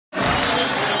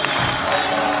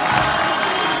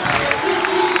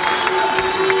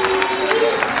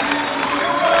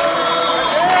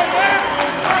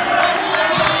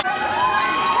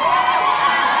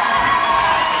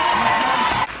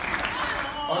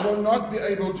I will not be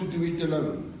able to do it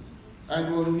alone,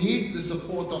 and will need the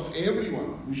support of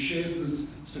everyone who shares this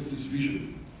city's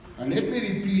vision. And let me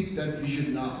repeat that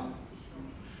vision now.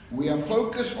 We are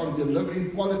focused on delivering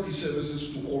quality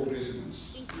services to all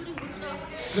residents,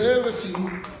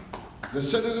 servicing the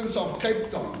citizens of Cape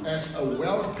Town as a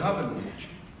well-governed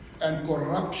and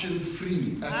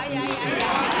corruption-free administration.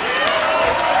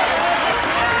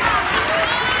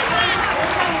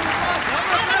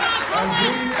 And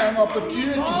bringing an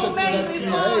opportunity city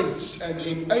that creates an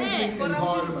enabling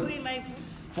environment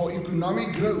for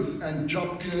economic growth and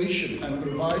job creation, and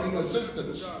providing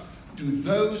assistance to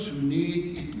those who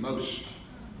need it most.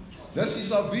 This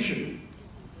is our vision,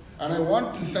 and I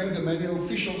want to thank the many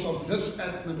officials of this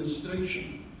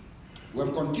administration who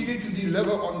have continued to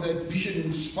deliver on that vision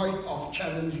in spite of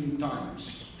challenging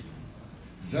times.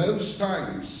 Those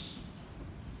times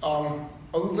are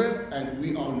over, and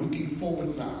we are looking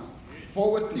forward now,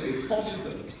 forward to a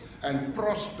positive and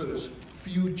prosperous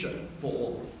future for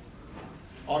all.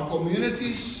 Our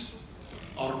communities,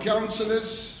 our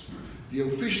councillors, the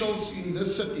officials in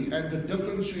this city, and the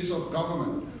different spheres of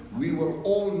government, we will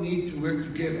all need to work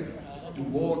together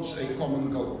towards a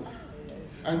common goal.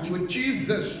 And to achieve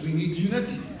this, we need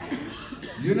unity.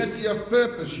 Unity of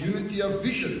purpose, unity of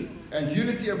vision, and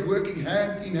unity of working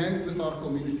hand in hand with our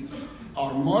communities.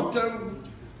 Our motto,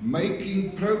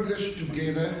 making progress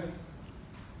together,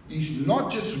 is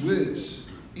not just words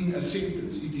in a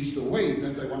sentence. It is the way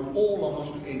that I want all of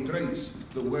us to embrace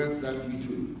the work that we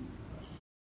do.